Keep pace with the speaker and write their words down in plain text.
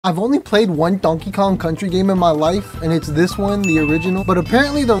I've only played one Donkey Kong Country game in my life, and it's this one, the original. But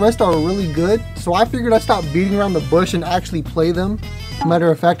apparently the rest are really good, so I figured I'd stop beating around the bush and actually play them. Matter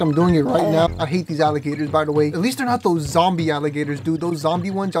of fact, I'm doing it right now. I hate these alligators, by the way. At least they're not those zombie alligators, dude. Those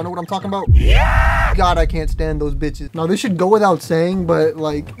zombie ones, y'all know what I'm talking about? Yeah! God, I can't stand those bitches. Now, this should go without saying, but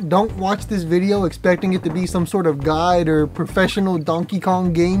like, don't watch this video expecting it to be some sort of guide or professional Donkey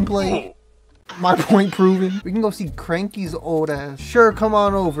Kong gameplay. My point proven. We can go see Cranky's old ass. Sure, come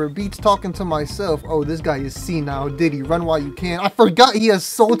on over. Beats talking to myself. Oh, this guy is senile. Diddy, run while you can. I forgot he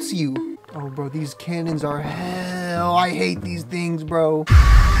assaults you. Oh, bro, these cannons are hell. I hate these things, bro.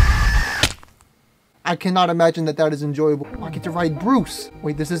 I cannot imagine that that is enjoyable. I get to ride Bruce.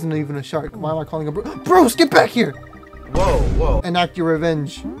 Wait, this isn't even a shark. Why am I calling him Bruce? Bruce, get back here. Whoa, whoa. Enact your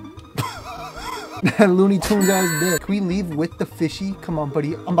revenge. That Looney Tunes ass dead. Can we leave with the fishy? Come on,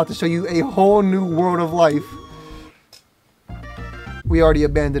 buddy. I'm about to show you a whole new world of life. We already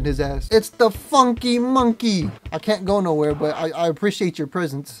abandoned his ass. It's the funky monkey. I can't go nowhere, but I appreciate your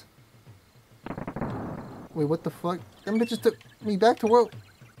presence. Wait, what the fuck? Them bitches took me back to world.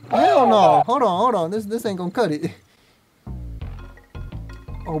 Hell no. Hold on. This ain't gonna cut it.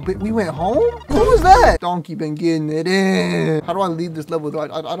 Oh, but we went home? Who was that? Donkey been getting it in. How do I leave this level though? I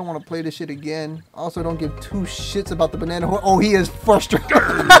don't want to play this shit again. Also, don't give two shits about the banana horse. Oh, he is frustrated.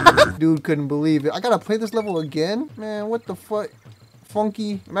 Dude couldn't believe it. I gotta play this level again? Man, what the fuck?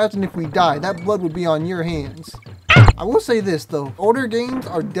 Funky. Imagine if we die. That blood would be on your hands. I will say this though. Older games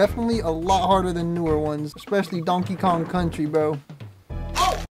are definitely a lot harder than newer ones. Especially Donkey Kong Country, bro.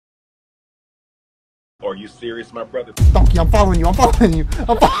 Are you serious, my brother? Donkey, I'm following you.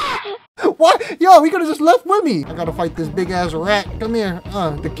 What? Yo, we could have just left with me. I gotta fight this big ass rat. Come here.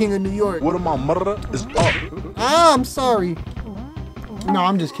 The king of New York. What am I, mother? Is up. Ah, I'm sorry. No,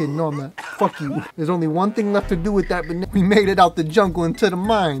 I'm just kidding. No, I'm not. Fuck you. There's only one thing left to do with that, but we made it out the jungle into the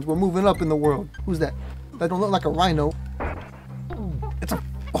mines. We're moving up in the world. Who's that? That don't look like a rhino. It's a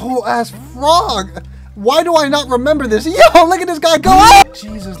whole ass frog. Why do I not remember this? Yo, look at this guy go up!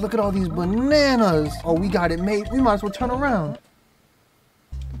 Jesus, look at all these bananas. Oh, we got it made. We might as well turn around.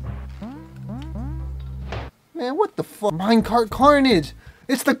 Man, what the fuck? Minecart carnage.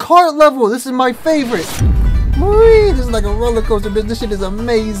 It's the cart level. This is my favorite. Whee, this is like a roller coaster, bitch. This shit is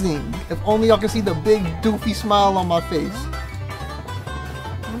amazing. If only y'all can see the big doofy smile on my face.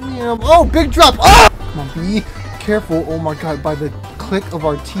 Oh, big drop. Oh! Come on, be careful. Oh my god, by the click of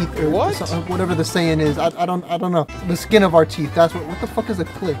our teeth, or what? Whatever the saying is. I don't know. The skin of our teeth. That's what the fuck is a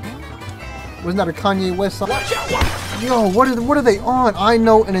click? Wasn't that a Kanye West song? Watch out! Yo, what are they on? I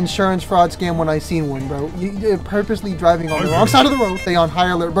know an insurance fraud scam when I seen one, bro. You're purposely driving on the wrong side of the road. Stay on high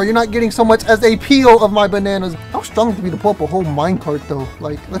alert, bro. You're not getting so much as a peel of my bananas. How strong to be to pull up a whole minecart though?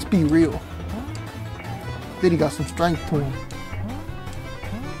 Like, let's be real. Diddy got some strength to him.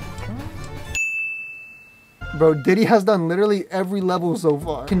 Bro, Diddy has done literally every level so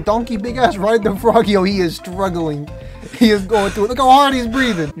far. Can Donkey Big Ass ride the frog? Yo, he is struggling. He is going through it. Look how hard he's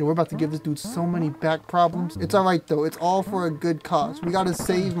breathing. Yo, we're about to give this dude so many back problems. It's alright though. It's all for a good cause. We gotta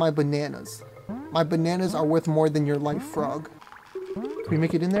save my bananas. My bananas are worth more than your life, frog. Can we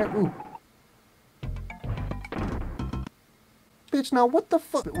make it in there? Ooh. Bitch, now what the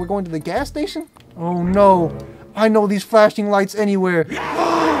fuck? We're going to the gas station? Oh no. I know these flashing lights anywhere.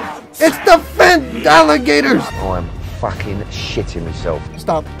 It's the fent alligators! Oh, I'm fucking shitting myself.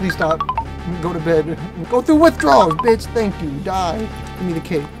 Stop, please stop. Go to bed. Go through withdrawals, bitch. Thank you. Die. Give me the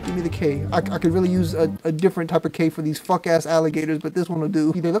K. Give me the K. I could really use a different type of K for these fuck ass alligators, but this one will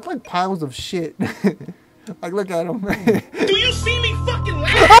do. They look like piles of shit. Like, look at them. Do you see me fucking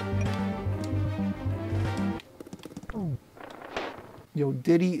laugh? Yo,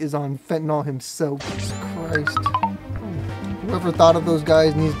 Diddy is on fentanyl himself. Jesus Christ. Whoever thought of those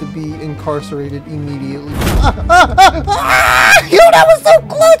guys needs to be incarcerated immediately. Yo, that was so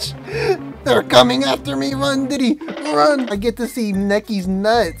clutch! They're coming after me. Run, Diddy. Run. I get to see Necky's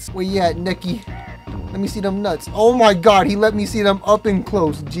nuts. Where you at, Necky? Let me see them nuts. Oh my god, he let me see them up and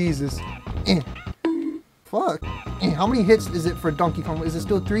close. Jesus. Fuck. How many hits is it for Donkey Kong? Is it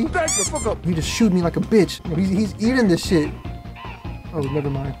still 3? He just shoot me like a bitch. He's eating this shit. Oh, never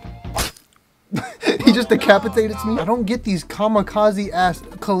mind. He just decapitated me. I don't get these kamikaze ass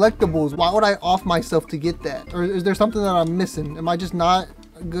collectibles. Why would I off myself to get that? Or is there something that I'm missing? Am I just not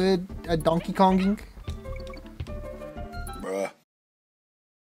good at Donkey Konging? Bruh.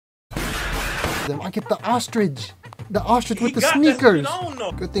 I get the ostrich. The ostrich with the sneakers.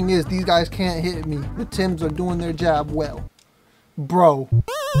 Good thing is these guys can't hit me. The Tims are doing their job well. Bro.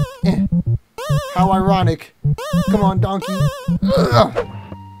 How ironic. Come on, Donkey.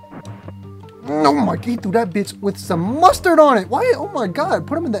 Oh my god, he threw that bitch with some mustard on it. Why? Oh my god,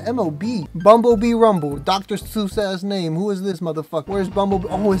 put him in the MLB. Bumblebee Rumble, Dr. Seuss ass name. Who is this motherfucker? Where's Bumblebee?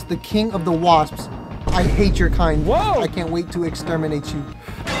 Oh, it's the king of the wasps. I hate your kind. Whoa! I can't wait to exterminate you.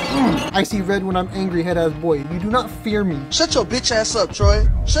 I see red when I'm angry, head ass boy. You do not fear me. Shut your bitch ass up, Troy.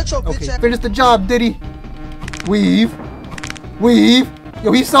 Shut your bitch ass. Finish the job, Diddy. Weave. Weave.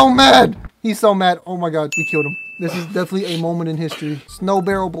 Yo, he's so mad. He's so mad. Oh my god, we killed him. This is definitely a moment in history. Snow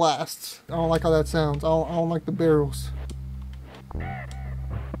barrel blasts. I don't like how that sounds. I don't like the barrels.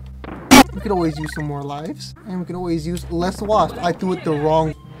 We could always use some more lives. And we could always use less wasps. I threw it the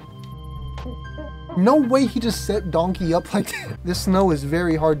wrong... No way he just set Donkey up like that. This snow is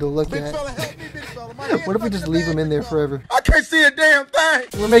very hard to look at. What if we just leave him in there forever? I can't see a damn thing.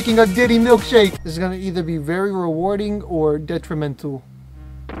 We're making a Diddy milkshake. This is gonna either be very rewarding or detrimental.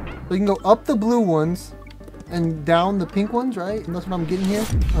 So you can go up the blue ones and down the pink ones, right? And that's what I'm getting here.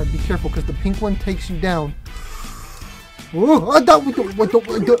 All right, be careful because the pink one takes you down. Whoa,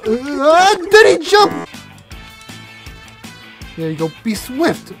 Diddy jump! There you go. Be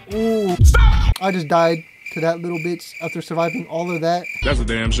swift. Ooh. I just died to that little bitch after surviving all of that. That's a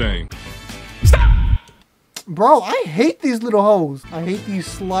damn shame. Bro, I hate these little hoes. I hate these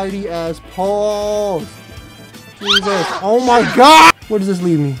slidey ass paws. Jesus. Oh my god. Where does this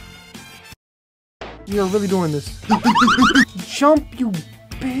leave me? You're really doing this. Jump, you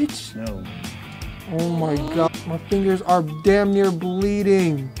bitch. No. Oh my god. My fingers are damn near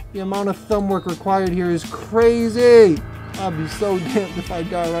bleeding. The amount of thumb work required here is crazy. I'll be so damned if I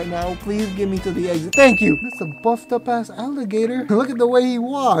die right now. Please get me to the exit. Thank you. That's a buffed up ass alligator. Look at the way he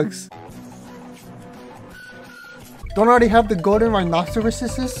walks. Don't already have the golden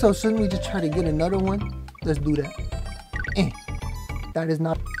rhinoceroses, so shouldn't we just try to get another one? Let's do that. That is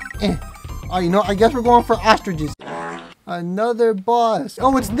not. Oh, you know, I guess we're going for ostriches. Another boss.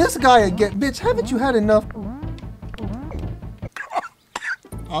 Oh, it's this guy again. Bitch, haven't you had enough?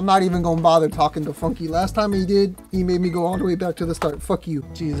 I'm not even gonna bother talking to Funky. Last time he did, he made me go all the way back to the start. Fuck you.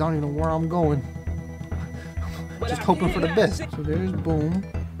 Jeez, I don't even know where I'm going. Just hoping for the best. So there's Boom.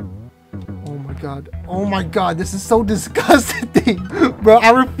 Oh my god. Oh my god, this is so disgusting. Bro, I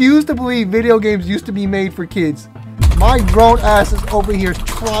refuse to believe video games used to be made for kids. My grown ass is over here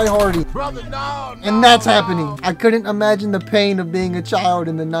try-harding. Brother, no, and that's happening. I couldn't imagine the pain of being a child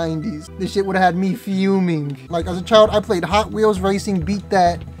in the 90s. This shit would have had me fuming. Like, as a child, I played Hot Wheels Racing, Beat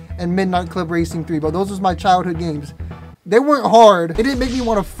That, and Midnight Club Racing 3, but those was my childhood games. They weren't hard. It didn't make me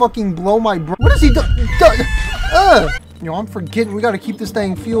want to fucking blow my brain. What is he doing? Yo, I'm forgetting. We gotta keep this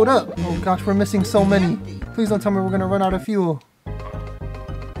thing fueled up. Oh gosh, we're missing so many. Please don't tell me we're gonna run out of fuel.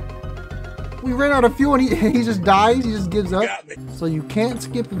 We ran out of fuel and he just dies. He just gives up. So you can't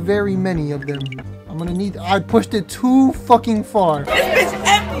skip very many of them. I'm gonna need. I pushed it too fucking far.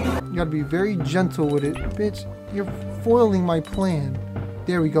 You gotta be very gentle with it, bitch. You're foiling my plan.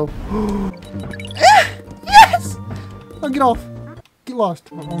 There we go. Yes! Oh, get off. Get lost.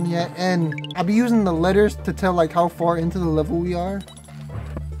 I'm only at N. I'll be using the letters to tell like how far into the level we are.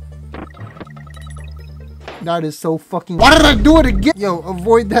 That is so fucking. Why did I do it again? Yo,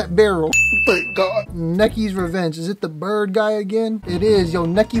 avoid that barrel. Thank God. Necky's revenge. Is it the bird guy again? It is. Yo,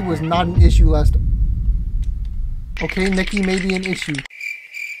 Necky was not an issue last. Okay, Necky may be an issue.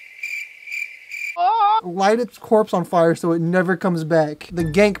 Light its corpse on fire so it never comes back. The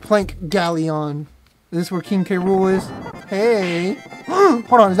Gangplank Galleon. Is this where King K. Rool is? Hey.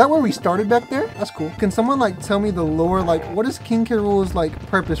 Hold on, is that where we started back there? That's cool. Can someone like tell me the lore, like what is King K. Rool's like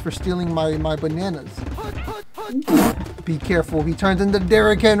purpose for stealing my bananas? Be careful, he turns into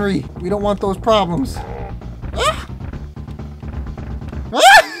Derrick Henry. We don't want those problems.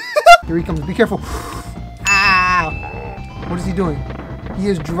 Here he comes, be careful. Ah! What is he doing? He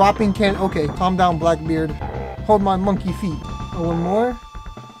is dropping can. Okay, calm down, Blackbeard. Hold my monkey feet. Oh, one more?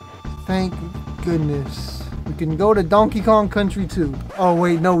 Thank goodness. We can go to Donkey Kong Country 2. Oh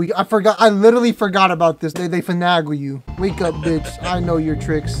wait, no, I forgot. I literally forgot about this. They finagle you. Wake up, bitch. I know your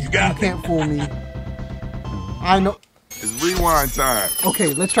tricks. You can't fool me. I know. It's rewind time.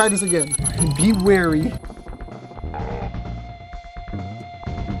 Okay, let's try this again. Be wary.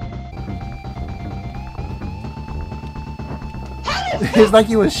 It's like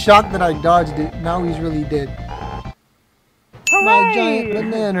he was shocked that I dodged it. Now he's really dead. Hooray! My giant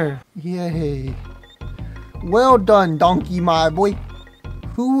banana. Yay. Well done, donkey, my boy.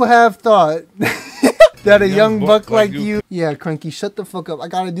 Who have thought that a young buck like you... Yeah, Cranky, shut the fuck up. I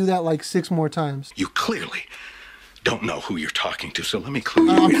gotta do that like 6 more times. You clearly don't know who you're talking to, so let me clue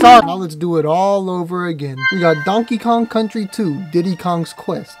you I'm sorry. Now let's do it all over again. We got Donkey Kong Country 2, Diddy Kong's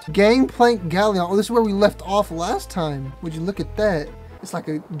Quest. Gangplank Galleon. Oh, this is where we left off last time. Would you look at that? It's like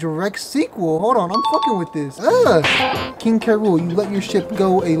a direct sequel. Hold on, I'm fucking with this. King K. Rool, you let your ship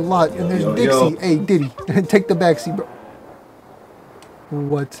go a lot, and there's Dixie. Hey, Diddy, take the backseat, bro.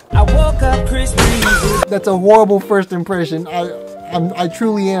 What? I woke up crispy. That's a horrible first impression. I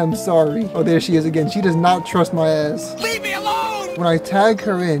truly am sorry. Oh, there she is again. She does not trust my ass. Leave me alone! When I tag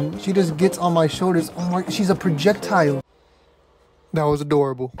her in, she just gets on my shoulders. Oh my, she's a projectile. That was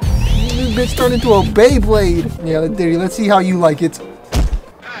adorable. This bitch turned into a Beyblade. Yeah, Diddy, let's see how you like it.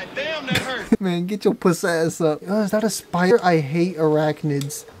 God damn, that hurt. Man, get your puss ass up. Oh, is that a spider? I hate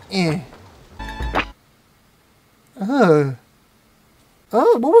arachnids.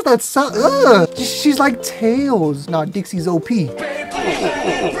 Oh, what was that sound? She's like Tails. Nah, Dixie's OP.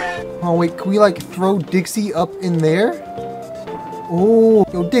 Oh, wait, can we like throw Dixie up in there? Oh,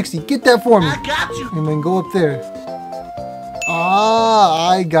 yo, Dixie, get that for me. I got you! And then go up there. Ah,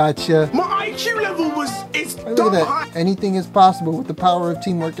 I gotcha. My IQ level it's Look at that. Anything is possible with the power of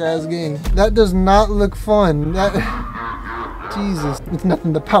teamwork as game. That does not look fun. Jesus. It's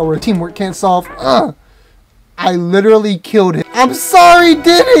nothing the power of teamwork can't solve. I literally killed him. I'm sorry,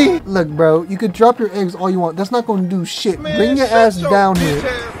 Diddy! Look, bro, you could drop your eggs all you want. That's not gonna do shit. Man, bring your ass down here.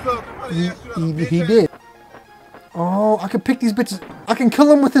 He did. Oh, I can pick these bitches. I can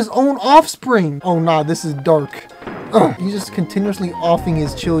kill him with his own offspring. Oh, nah, this is dark. He's just continuously offing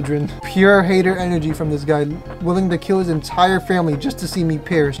his children. Pure hater energy from this guy. Willing to kill his entire family just to see me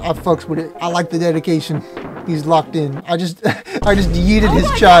perish. I fucks with it. I like the dedication. He's locked in. I just yeeted his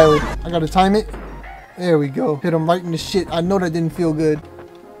child. I gotta time it. There we go. Hit him right in the shit. I know that didn't feel good.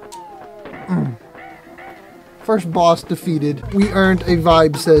 First boss defeated. We earned a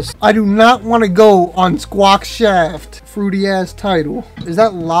vibe cess. I do not want to go on Squawk Shaft. Fruity ass title. Is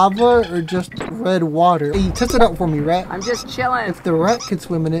that lava or just red water? Hey, test it out for me, rat. I'm just chilling. If the rat can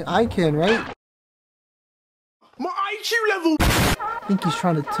swim in it, I can, right? My IQ level! I think he's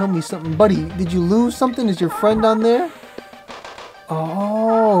trying to tell me something. Buddy, did you lose something? Is your friend down there?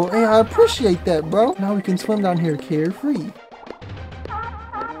 Oh, hey, I appreciate that, bro. Now we can swim down here carefree.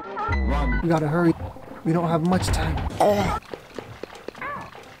 We gotta hurry. We don't have much time.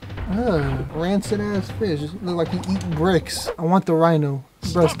 Rancid ass fish. Look like he eat bricks. I want the rhino.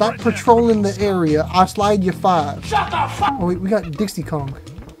 Bro, stop patrolling the area. I'll slide you 5. Shut the fuck! Oh wait, we got Dixie Kong.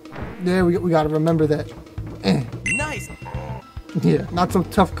 There we gotta remember that. Nice! Yeah, not so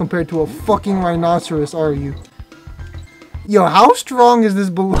tough compared to a fucking rhinoceros, are you? Yo, how strong is this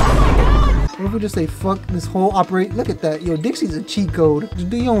balloon? What if we just say fuck this whole operate? Look at that. Yo, Dixie's a cheat code. Just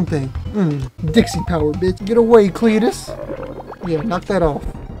do your own thing. Dixie power, bitch. Get away, Cletus. Yeah, knock that off.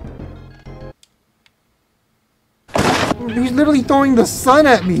 He's literally throwing the sun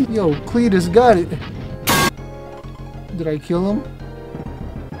at me. Yo, Cletus got it. Did I kill him?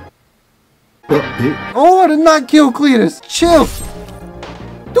 Oh, I did not kill Cletus. Chill.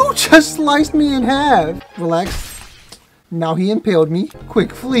 Dude just sliced me in half. Relax. Now he impaled me.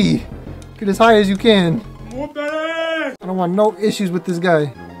 Quick, flee. Get as high as you can. I don't want no issues with this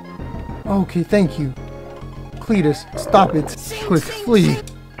guy. Okay, thank you. Cletus, stop it. Quick, flee.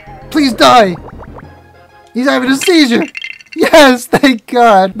 Please die. He's having a seizure. Yes, thank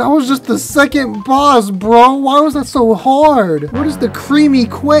God. That was just the second boss, bro. Why was that so hard? What is the creamy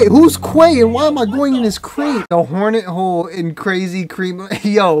Quay? Who's Quay and why am I going in his crate? The hornet hole in crazy cream.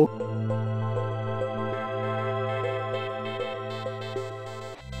 Yo.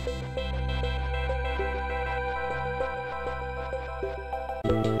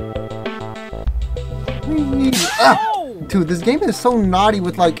 Dude, this game is so naughty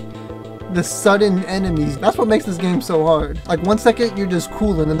with like the sudden enemies. That's what makes this game so hard. Like 1 second you're just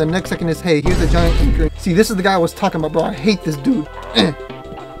cooling and the next second is, hey, here's a giant anchor. See, this is the guy I was talking about, bro. I hate this dude.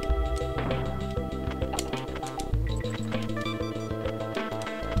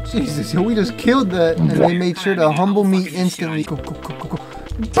 Jesus, yo, we just killed that and they made sure to humble me instantly. Go, go, go, go, go.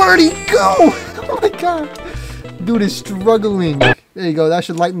 Birdie, go! Oh my God. Dude is struggling. There you go. That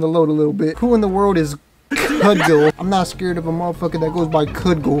should lighten the load a little bit. Who in the world is Cudgel? I'm not scared of a motherfucker that goes by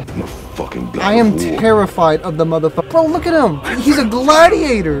Cudgel. I am terrified of the motherfucker. Bro, look at him. He's a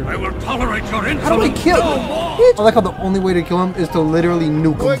gladiator. I will tolerate your insolence. How do I kill him? I like how the only way to kill him is to literally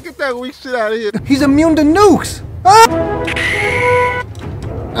nuke him. Boy, get that weak shit out of here. He's immune to nukes.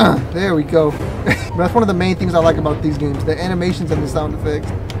 There we go. That's one of the main things I like about these games. The animations and the sound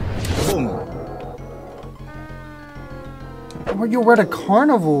effects. Yo, we're at a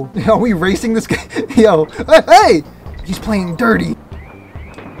carnival. Are we racing this guy? Yo, hey! He's playing dirty.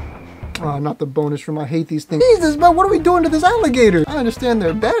 Oh, not the bonus room. I hate these things. Jesus, man, what are we doing to this alligator? I understand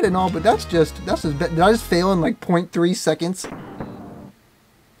they're bad and all, but that's just bad. Did I just fail in like 0.3 seconds?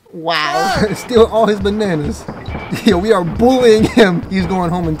 Wow. Steal all his bananas. Yeah, we are bullying him. He's going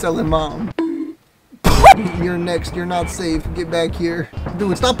home and telling mom. You're next. You're not safe. Get back here.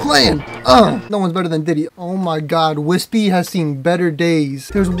 Dude, stop playing. No one's better than Diddy. Oh my god. Wispy has seen better days.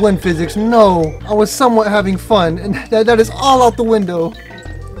 There's wind physics. No. I was somewhat having fun. And that is all out the window.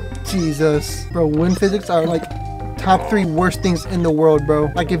 Jesus. Bro, wind physics are like top 3 worst things in the world,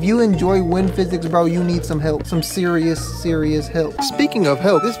 bro. Like if you enjoy wind physics, bro, you need some help. Some serious help. Speaking of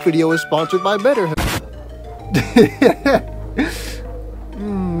help, this video is sponsored by BetterHelp.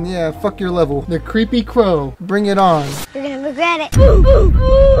 Yeah, fuck your level. The creepy crow. Bring it on. You're gonna regret it.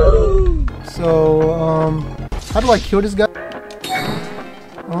 So, how do I kill this guy?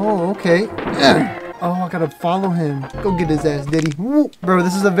 Oh, okay. Oh, I gotta follow him. Go get his ass, Diddy. Woo. Bro,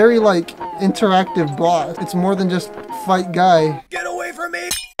 this is a very, like, interactive boss. It's more than just fight guy. Get away from me!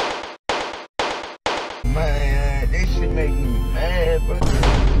 Man, this should make me mad, bro.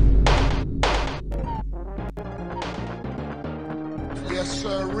 Yes,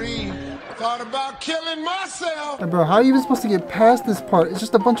 sirree. Thought about killing myself. Hey, bro, how are you even supposed to get past this part? It's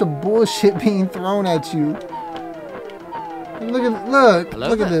just a bunch of bullshit being thrown at you. Look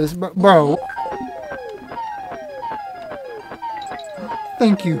at this, bro.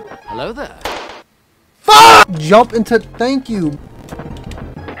 Thank you. Hello there. Fuck! Jump into thank you.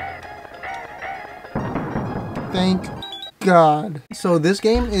 Thank God. So this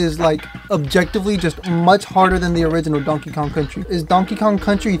game is like objectively just much harder than the original Donkey Kong Country. Is Donkey Kong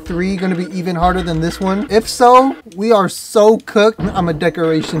Country 3 gonna be even harder than this one? If so, we are so cooked. I'm a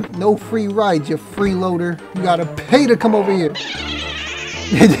decoration. No free rides, you freeloader. You gotta pay to come over here.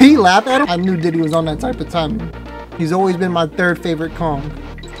 Did he laugh at him? I knew Diddy was on that type of timing. He's always been my 3rd favorite Kong.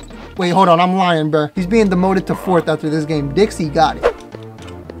 Wait, hold on, I'm lying, bro. He's being demoted to 4th after this game. Dixie got it.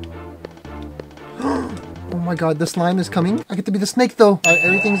 Oh my god, the slime is coming. I get to be the snake though. Alright,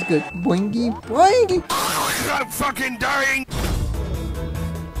 everything's good. Boingy, boingy. I'm fucking dying.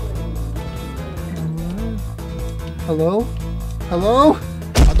 Hello? Hello?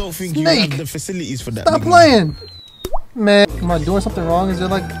 I don't think you Snake. have the facilities for that. Stop playing! Man, am I doing something wrong? Is there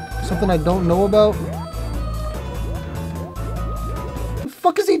like something I don't know about? What the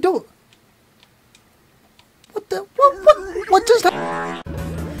fuck is he doing? What the? What just happened?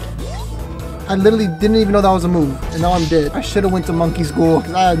 I literally didn't even know that was a move, and now I'm dead. I should have went to monkey school,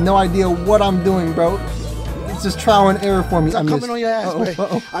 because I had no idea what I'm doing, bro. It's just trial and error for me. I'm coming on your ass, man.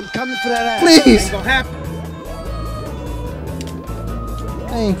 I'm coming for that ass. Please! Ain't gonna happen.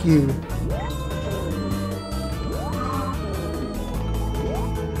 Thank you.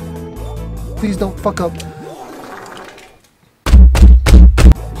 Please don't fuck up.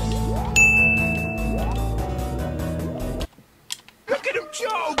 Look at him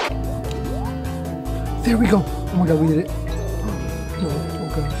choke! There we go. Oh my god, we did it. No, oh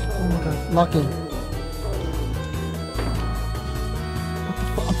gosh. Oh my god. Lock in. What the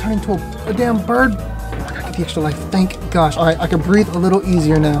fuck? I'm turning into a damn bird. I gotta get the extra life. Thank gosh. Alright, I can breathe a little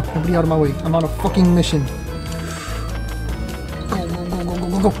easier now. Everybody out of my way. I'm on a fucking mission. Go, go, go, go, go,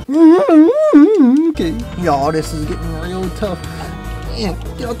 go, go. Okay. Y'all, this is getting real tough. Man,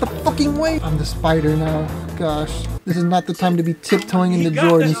 get out the fucking way. I'm the spider now. Gosh. This is not the time to be tiptoeing into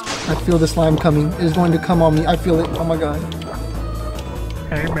Jordans. I feel the slime coming. It is going to come on me. I feel it. Oh my god.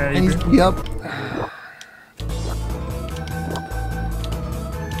 Hey, baby. And he's, yep.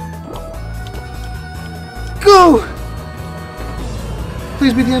 Go!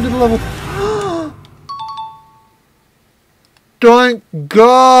 Please be the end of the level. Thank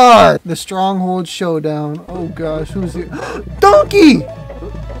God! The Stronghold Showdown. Oh gosh, who's it? Donkey!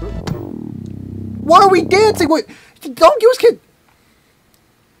 Why are we dancing? Wait, Donkey was kid.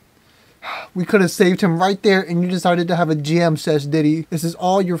 We could have saved him right there, and you decided to have a jam sesh, Diddy. This is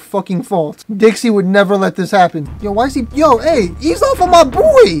all your fucking fault. Dixie would never let this happen. Yo, why is he? Yo, hey, ease off of my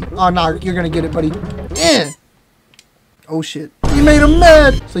boy! Oh, nah, you're gonna get it, buddy. Yeah. Oh shit. You made him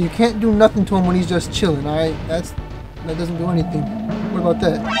mad! So you can't do nothing to him when he's just chilling, alright? That doesn't do anything. What about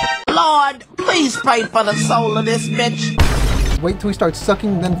that? Lord, please pray for the soul of this bitch. Wait till he starts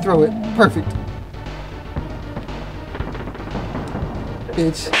sucking, then throw it. Perfect.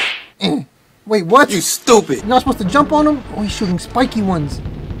 Bitch. Wait, what? You stupid. You're not supposed to jump on him? Oh, he's shooting spiky ones.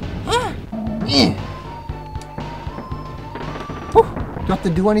 Whew. Do you have to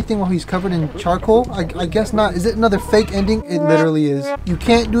do anything while he's covered in charcoal? I guess not. Is it another fake ending? It literally is. You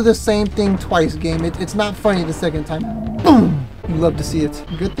can't do the same thing twice, game. It's not funny the second time. Boom! You love to see it.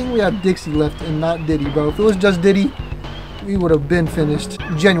 Good thing we have Dixie left and not Diddy, bro. If it was just Diddy, we would have been finished.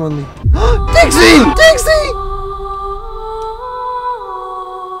 Genuinely. Dixie! Dixie!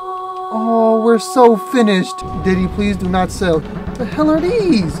 Oh, we're so finished. Diddy, please do not sell. The hell are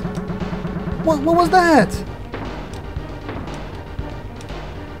these? What was that?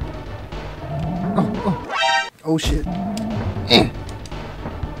 Oh shit.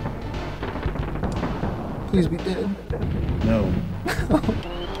 Please be dead. No.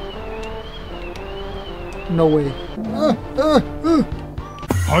 No way.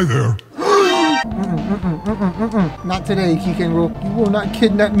 Hi there. Not today, Kikenro. You will not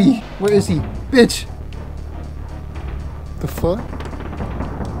kidnap me. Where is he? Bitch. The fuck?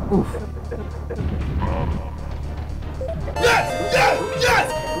 Oof.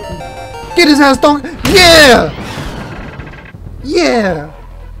 Get his ass down. Yeah! Yeah!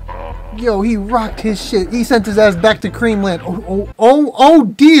 Yo, he rocked his shit. He sent his ass back to Creamland. Oh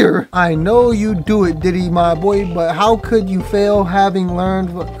dear. I know you do it, Diddy, my boy, but how could you fail having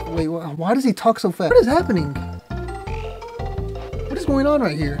learned? Wait, why does he talk so fast? What is happening? What is going on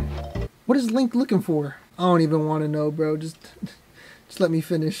right here? What is Link looking for? I don't even want to know, bro. Just let me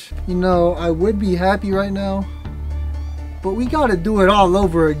finish. You know, I would be happy right now, but we gotta do it all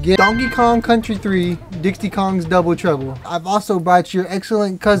over again. Donkey Kong Country 3, Dixie Kong's Double Trouble. I've also brought your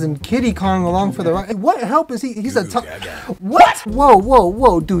excellent cousin Kiddy Kong along for the ride. What help is he? He's a what?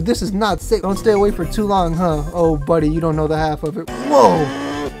 Whoa, dude, this is not safe. Don't stay away for too long, huh? Oh, buddy, you don't know the half of it. Whoa.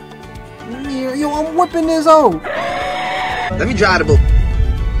 Yo, I'm whipping this out. Let me drive the boat.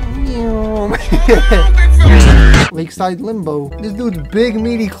 Lakeside Limbo. This dude's big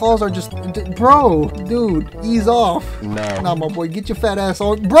meaty claws are just, bro, dude, ease off. No. Nah, my boy, get your fat ass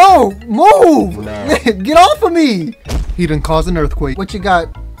on. Bro, move. No. Get off of me. He done caused an earthquake. What you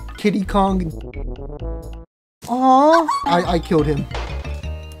got, Kiddy Kong? Aww. I killed him.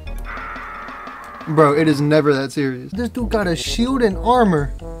 Bro, it is never that serious. This dude got a shield and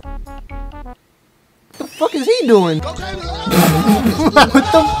armor. What the fuck is he doing? What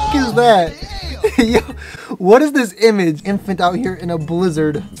the fuck is that? Yo, what is this image? Infant out here in a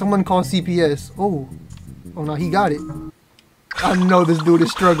blizzard. Someone call CPS. Oh no, he got it. I know this dude is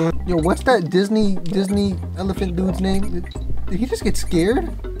struggling. Yo, what's that Disney elephant dude's name? Did he just get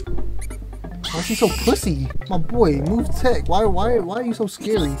scared? Why is he so pussy? My boy, move tech. Why are you so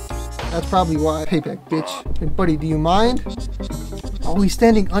scary? That's probably why. Payback, bitch. Hey, buddy, do you mind? Oh, he's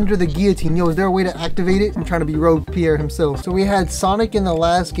standing under the guillotine. Yo, is there a way to activate it? I'm trying to be Rogue Pierre himself. So we had Sonic in the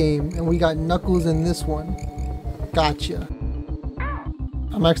last game, and we got Knuckles in this one. Gotcha.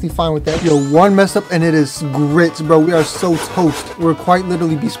 I'm actually fine with that. Yo, one mess up and it is grits, bro. We are so toast. We're quite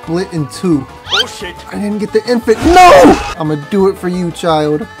literally be split in two. Oh shit. I didn't get the infant. No! I'm gonna do it for you,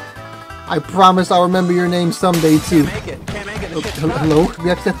 child. I promise I'll remember your name someday, too. Can't make it. Hello? We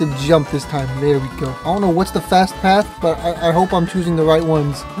actually have to jump this time. There we go. I don't know what's the fast path, but I hope I'm choosing the right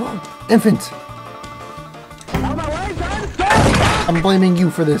ones. Infant! I'm blaming you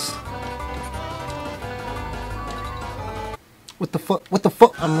for this. What the fuck? What the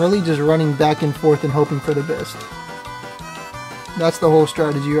fuck? I'm really just running back and forth and hoping for the best. That's the whole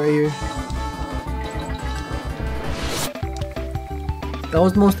strategy right here. That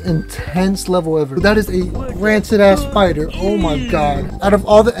was the most intense level ever. That is a rancid ass spider. Oh my god. Out of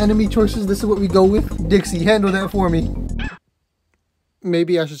all the enemy choices, this is what we go with. Dixie, handle that for me.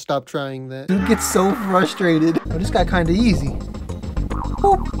 Maybe I should stop trying that. Dude gets so frustrated. Oh, this got kind of easy.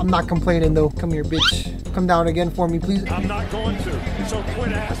 Oh, I'm not complaining though. Come here, bitch. Come down again for me, please. I'm not going to, so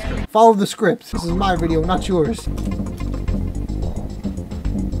quit asking. Follow the script. This is my video, not yours.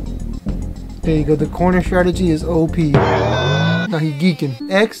 There you go. The corner strategy is OP. Now he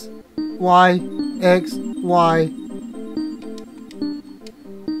geeking. X, Y, X, Y.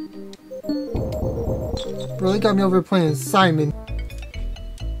 Bro, they got me over playing Simon.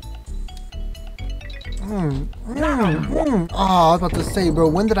 Oh, I was about to say, bro,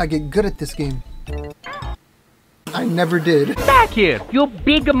 when did I get good at this game? I never did. Back here, you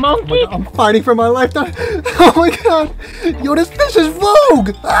big monkey! I'm fighting for my life. Oh my god. Yo, this fish is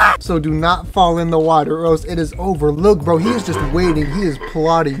rogue! Ah! So do not fall in the water or else it is over. Look, bro, he is just waiting. He is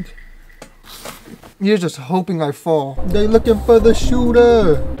plotting. He is just hoping I fall. They looking for the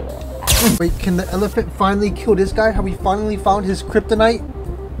shooter. Wait, can the elephant finally kill this guy? Have we finally found his kryptonite?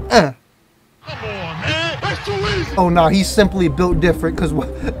 Come on, man. That's too easy. Oh, nah, he's simply built different. Cause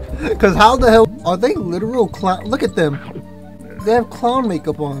how the hell are they literal clown? Look at them. They have clown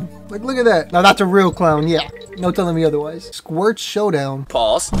makeup on. Like, look at that. Now that's a real clown, yeah. No telling me otherwise. Squirt Showdown.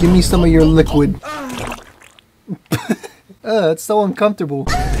 Pause. Give me some of your liquid. It's so uncomfortable.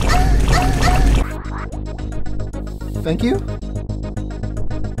 Thank you.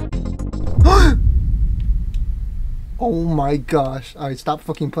 Oh my gosh. Alright, stop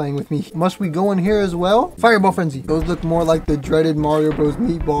fucking playing with me. Must we go in here as well? Fireball Frenzy. Those look more like the dreaded Mario Bros.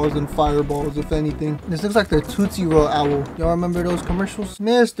 Meatballs than fireballs, if anything. This looks like the Tootsie Roll owl. Y'all remember those commercials?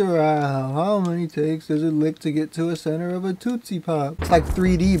 Mr. Owl, how many takes does it lick to get to a center of a Tootsie Pop? It's like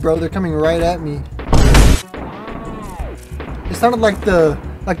 3D, bro. They're coming right at me. sounded like the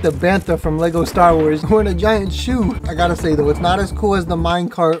Bantha from Lego Star Wars wearing a giant shoe. I gotta say though, it's not as cool as the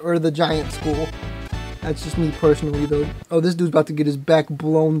minecart or the giant school. That's just me personally though. Oh, this dude's about to get his back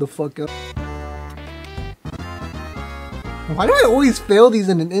blown the fuck up. Why do I always fail these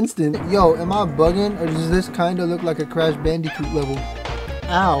in an instant? Yo, am I bugging or does this kinda look like a Crash Bandicoot level?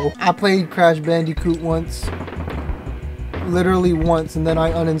 Ow. I played Crash Bandicoot once. Literally once, and then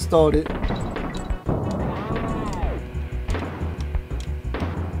I uninstalled it.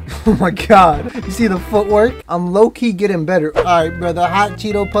 Oh my god. You see the footwork? I'm low-key getting better. Alright, bro. The hot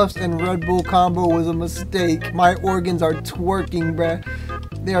Cheeto Puffs and Red Bull combo was a mistake. My organs are twerking, bruh.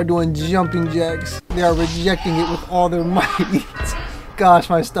 They are doing jumping jacks. They are rejecting it with all their might. Gosh,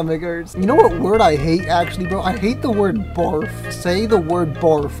 my stomach hurts. You know what word I hate actually, bro? I hate the word barf. Say the word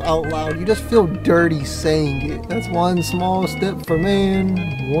barf out loud. You just feel dirty saying it. That's one small step for man,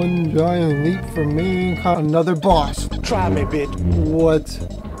 one giant leap for mankind. Another boss. Try me, bitch.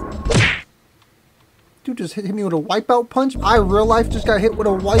 What? Dude just hit me with a wipeout punch? I real life just got hit with a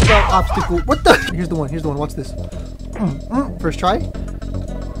wipeout obstacle. What the? Here's the one, watch this. First try.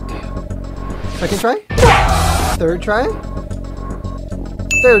 Damn. Second try. Third try.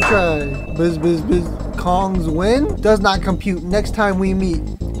 Third try. Biz. Kong's win does not compute. Next time we meet,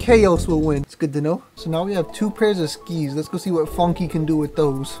 Chaos will win. It's good to know. So now we have 2 pairs of skis. Let's go see what Funky can do with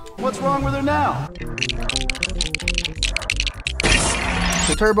those. What's wrong with her now?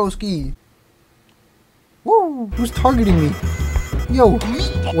 The turbo ski. Woo! Who's targeting me? Yo!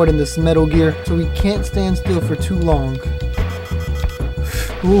 What in this Metal Gear? So we can't stand still for too long.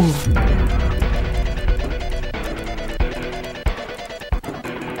 Ooh.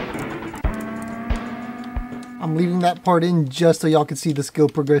 I'm leaving that part in just so y'all can see the skill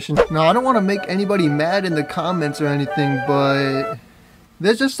progression. Now, I don't want to make anybody mad in the comments or anything, but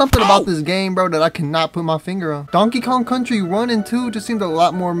there's just something about this game, bro, that I cannot put my finger on. Donkey Kong Country 1 and 2 just seemed a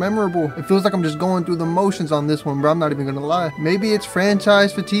lot more memorable. It feels like I'm just going through the motions on this one, bro. I'm not even gonna lie. Maybe it's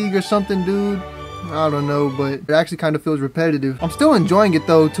franchise fatigue or something, dude. I don't know, but it actually kind of feels repetitive. I'm still enjoying it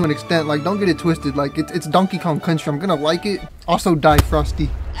though, to an extent. Like, don't get it twisted. Like, it's Donkey Kong Country. I'm gonna like it. Also, Die Frosty.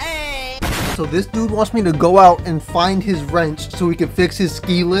 So this dude wants me to go out and find his wrench so he can fix his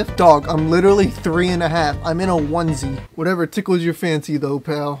ski lift. Dog, I'm literally 3.5. I'm in a onesie. Whatever tickles your fancy though,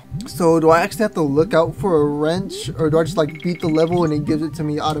 pal. So do I actually have to look out for a wrench, or do I just like beat the level and it gives it to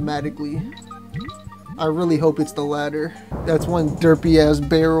me automatically? I really hope it's the latter. That's one derpy ass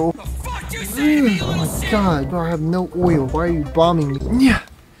barrel. Oh my god, bro, I have no oil. Why are you bombing me? Yeah.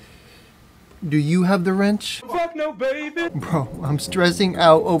 Do you have the wrench? Fuck no, baby. Bro, I'm stressing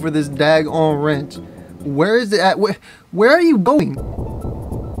out over this daggone wrench. Where is it at? Where are you going?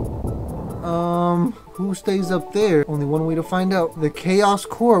 Who stays up there? Only one way to find out. The Chaos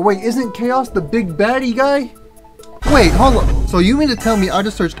Core. Wait, isn't Chaos the big baddie guy? Wait, hold on. So you mean to tell me I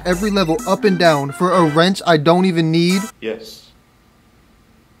just searched every level up and down for a wrench I don't even need? Yes.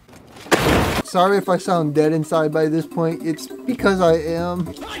 Sorry if I sound dead inside by this point. It's because I am.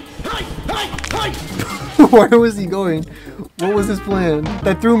 Where was he going? What was his plan?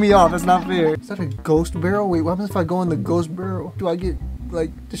 That threw me off. That's not fair. Is that a ghost barrel? Wait, what happens if I go in the ghost barrel? Do I get,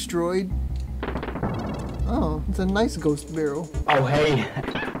 like, destroyed? Oh, it's a nice ghost barrel. Oh, hey.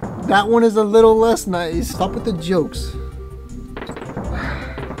 That one is a little less nice. Stop with the jokes.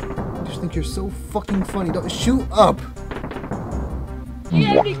 I just think you're so fucking funny. Don't shoot up. You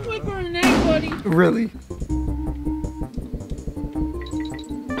gotta be quicker than that, buddy. Really?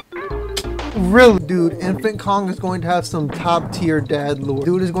 Really? Dude, Infant Kong is going to have some top tier dad lore.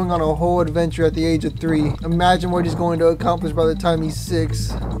 Dude is going on a whole adventure at the age of 3. Imagine what he's going to accomplish by the time he's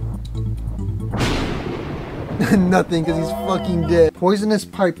 6. Nothing, because he's fucking dead. Poisonous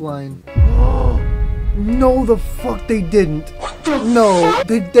pipeline. No, the fuck they didn't. No,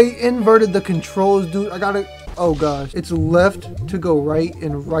 they inverted the controls, dude. I gotta... Oh gosh, it's left to go right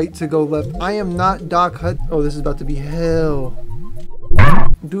and right to go left. I am not Doc Hut. Oh, this is about to be hell.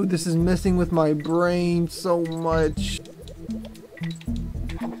 Dude, this is messing with my brain so much.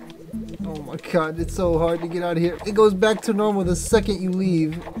 Oh my god, it's so hard to get out of here. It goes back to normal the second you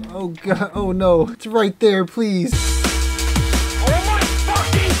leave. Oh god, oh no. It's right there, please. Oh my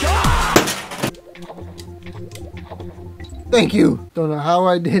fucking god! Thank you. Don't know how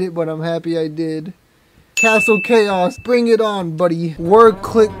I did it, but I'm happy I did. Castle Chaos, bring it on, buddy. Word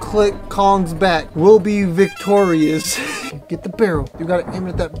click click, Kong's back. We'll be victorious. Get the barrel. You gotta aim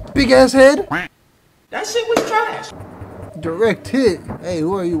it at that big ass head. That shit was trash. Direct hit. Hey,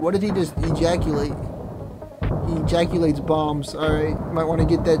 who are you? What did he just ejaculate? He ejaculates bombs. Alright, might want to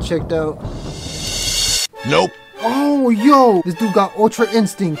get that checked out. Nope. Oh, yo! This dude got Ultra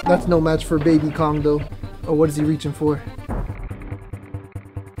Instinct. That's no match for Baby Kong, though. Oh, what is he reaching for?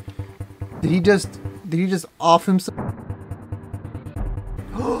 Did he just off himself?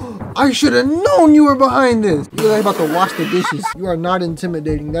 I should have known you were behind this. You're like about to wash the dishes. You are not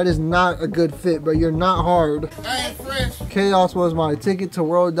intimidating. That is not a good fit, bro. You're not hard. I ain't fresh. Chaos was my ticket to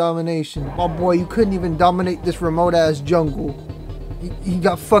world domination. My boy, you couldn't even dominate this remote ass jungle. He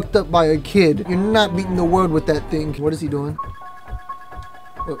got fucked up by a kid. You're not beating the world with that thing. What is he doing?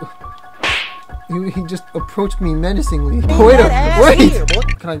 He just approached me menacingly. Wait.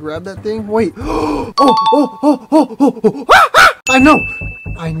 Can I grab that thing? Wait. Oh.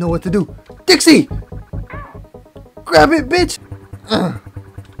 I know what to do. Dixie! Grab it, bitch!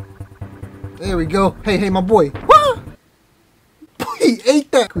 There we go. Hey, my boy. He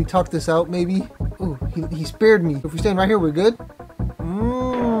ate that. Can we talk this out, maybe? Oh, he spared me. If we stand right here, we're good?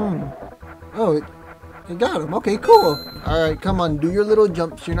 Oh, it got him. Okay, cool. Alright, come on. Do your little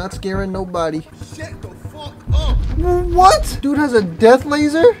jumps. You're not scaring nobody. Shut the fuck up. What? Dude has a death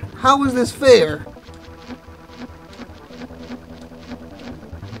laser? How is this fair?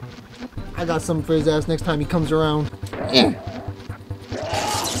 I got something for his ass next time he comes around.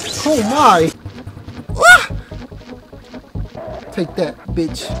 Oh my! Take that,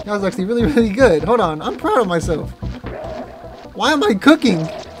 bitch. That was actually really, really good. Hold on, I'm proud of myself. Why am I cooking?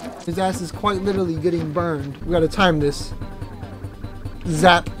 His ass is quite literally getting burned. We gotta time this.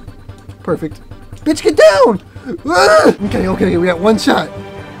 Zap. Perfect. Bitch, get down! Okay, we got one shot.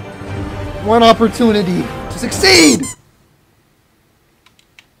 One opportunity to succeed!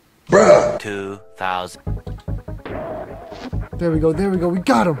 Bruh. 2000. There we go, we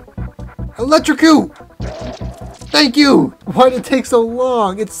got him. Electrocute! Thank you! Why did it take so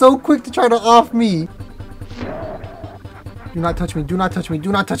long? It's so quick to try to off me. Do not touch me, do not touch me,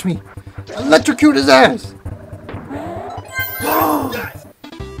 do not touch me. Electrocute his ass!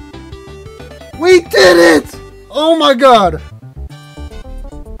 We did it! Oh my god!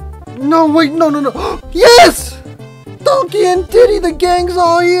 No, wait, no. Yes! Donkey and Diddy, the gang's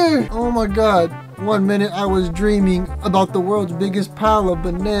all here! Oh my god. 1 minute I was dreaming about the world's biggest pile of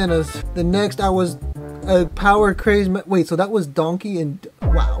bananas. The next I was a power crazed wait, so that was Donkey and...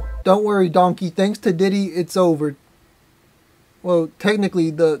 Wow. Don't worry, Donkey. Thanks to Diddy, it's over. Well,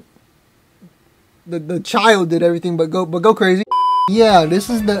 technically, the child did everything but go crazy. Yeah, this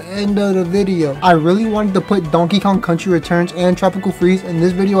is the end of the video. I really wanted to put Donkey Kong Country Returns and Tropical Freeze in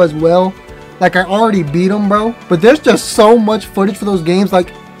this video as well. Like, I already beat them, bro. But there's just so much footage for those games.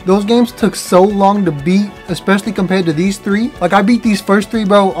 Like, those games took so long to beat, especially compared to these three. Like, I beat these first three,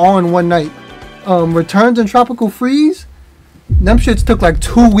 bro, all in one night. Returns and Tropical Freeze, them shits took like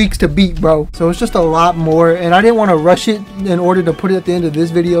 2 weeks to beat, bro. So it's just a lot more, and I didn't want to rush it in order to put it at the end of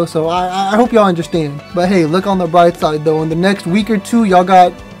this video. So I hope y'all understand. But hey, look on the bright side though. In the next week or two, y'all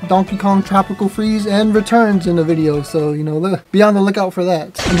got Donkey Kong Tropical Freeze and Returns in the video, so you know, be on the lookout for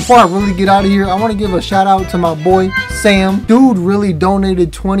that. And before I really get out of here, I want to give a shout out to my boy Sam. Dude really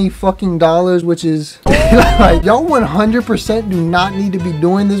donated $20 fucking, which is like, y'all 100% do not need to be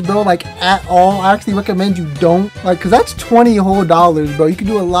doing this, bro, like at all. I actually recommend you don't, like, cause that's $20 whole, bro. You can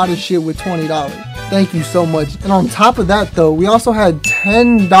do a lot of shit with $20. Thank you so much. And on top of that though, we also had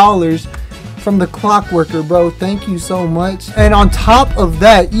 $10 from the Clockworker, bro. Thank you so much. And on top of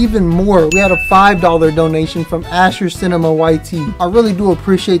that, even more, we had a $5 donation from Asher Cinema YT. I really do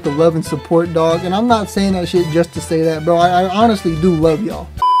appreciate the love and support, dog. And I'm not saying that shit just to say that, bro. I honestly do love y'all.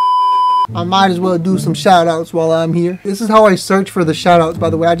 I might as well do some shout outs while I'm here. This is how I search for the shout outs,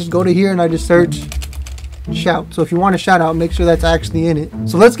 by the way. I just go to here and I just search shout. So if you want a shout out, make sure that's actually in it.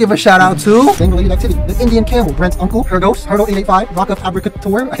 So let's give a shout out to Related Activity, the Indian Camel, Brent's uncle, Hergos, Hurdle 885, Rock of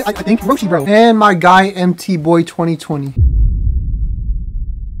Abricator, I think Roshi, bro, and my guy MT Boy 2020.